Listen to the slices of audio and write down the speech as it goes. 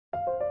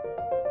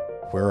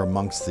We're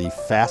amongst the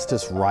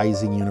fastest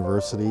rising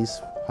universities,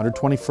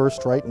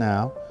 121st right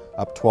now,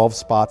 up 12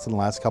 spots in the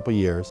last couple of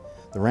years.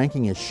 The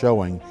ranking is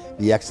showing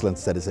the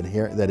excellence that is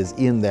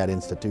in that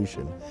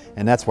institution.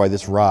 And that's why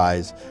this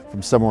rise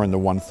from somewhere in the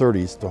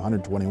 130s to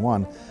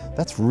 121,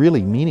 that's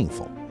really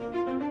meaningful.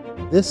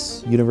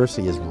 This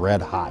university is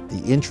red hot.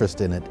 The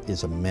interest in it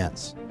is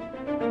immense.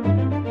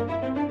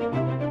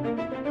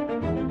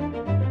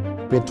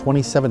 We had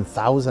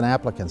 27,000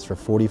 applicants for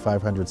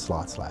 4,500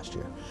 slots last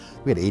year.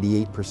 We had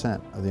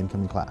 88% of the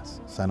incoming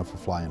class sign up for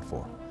Fly-In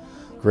 4.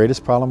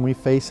 Greatest problem we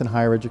face in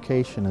higher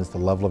education is the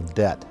level of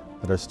debt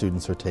that our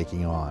students are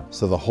taking on.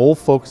 So the whole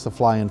focus of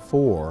Fly-In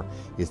 4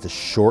 is to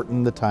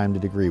shorten the time to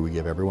degree. We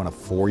give everyone a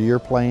 4-year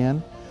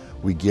plan.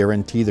 We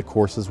guarantee the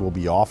courses will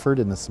be offered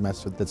in the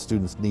semester that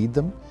students need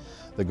them.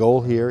 The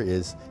goal here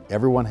is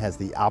everyone has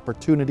the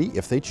opportunity,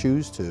 if they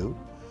choose to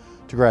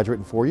graduate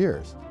in 4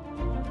 years.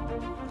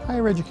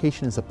 Higher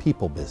education is a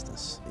people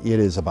business. It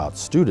is about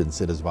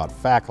students, it is about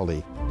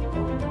faculty.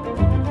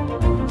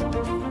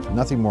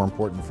 Nothing more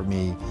important for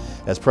me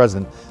as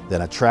president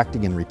than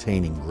attracting and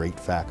retaining great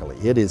faculty.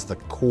 It is the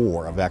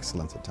core of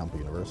excellence at Temple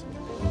University.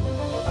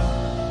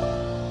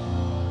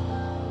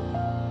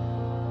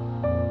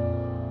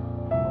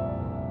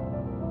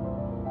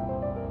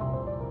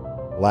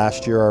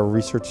 Last year our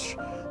research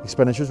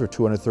expenditures were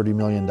 $230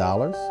 million.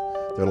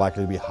 They're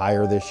likely to be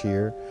higher this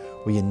year.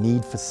 Well, you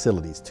need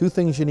facilities. 2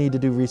 things you need to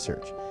do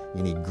research.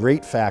 You need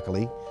great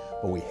faculty,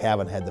 but we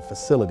haven't had the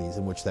facilities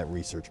in which that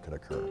research could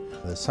occur.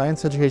 The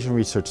Science Education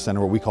Research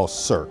Center, what we call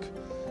CERC,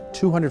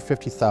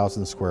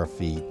 250,000 square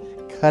feet,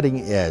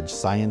 cutting-edge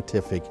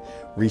scientific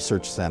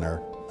research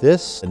center.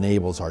 This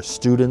enables our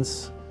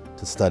students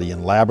to study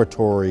in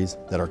laboratories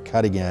that are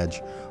cutting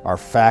edge, our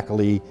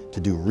faculty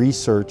to do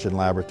research in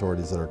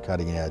laboratories that are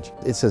cutting edge.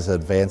 It's as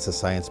advanced a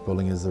science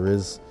building as there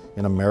is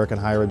in American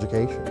higher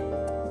education.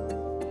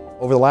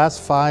 Over the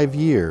last 5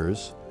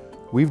 years,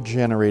 we've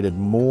generated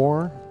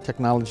more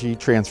technology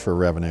transfer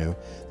revenue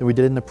than we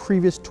did in the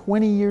previous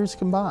 20 years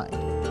combined.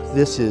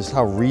 This is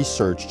how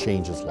research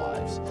changes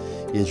lives,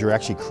 is you're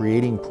actually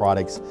creating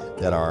products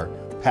that are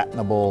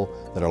patentable,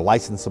 that are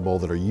licensable,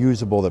 that are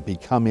usable, that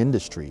become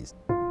industries.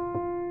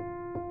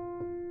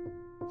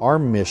 Our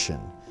mission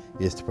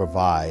is to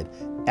provide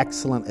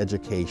excellent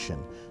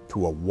education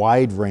to a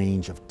wide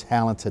range of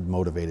talented,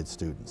 motivated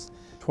students.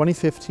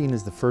 2015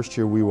 is the first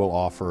year we will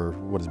offer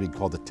what is being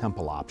called the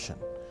Temple Option,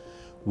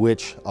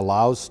 which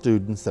allows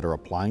students that are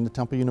applying to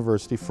Temple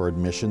University for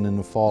admission in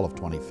the fall of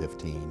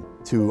 2015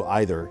 to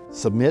either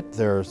submit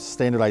their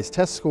standardized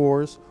test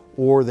scores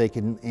or they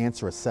can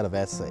answer a set of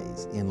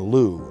essays in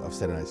lieu of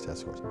standardized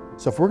test scores.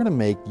 So if we're going to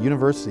make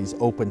universities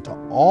open to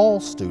all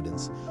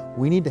students,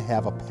 we need to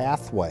have a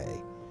pathway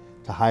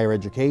to higher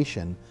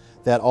education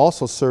that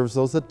also serves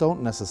those that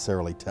don't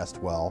necessarily test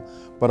well,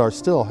 but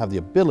still have the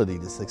ability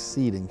to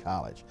succeed in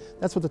college.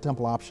 That's what the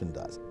Temple Option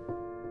does.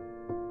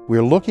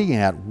 We're looking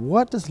at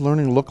what does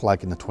learning look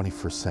like in the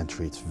 21st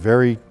century. It's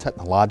very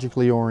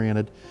technologically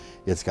oriented.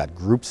 It's got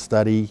group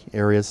study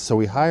areas. So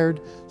we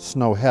hired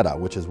Snøhetta,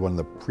 which is one of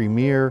the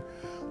premier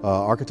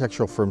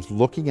architectural firms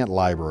looking at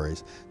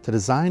libraries, to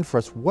design for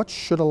us what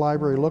should a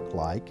library look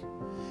like.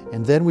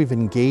 And then we've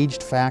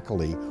engaged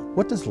faculty.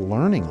 What does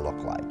learning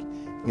look like?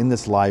 In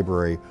this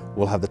library,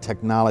 we'll have the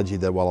technology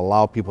that will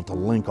allow people to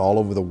link all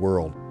over the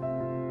world.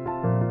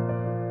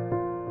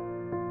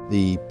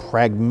 The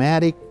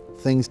pragmatic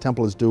things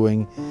Temple is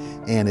doing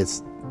and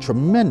its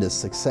tremendous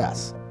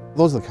success.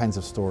 Those are the kinds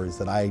of stories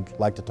that I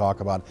like to talk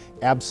about,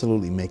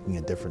 absolutely making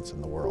a difference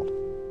in the world.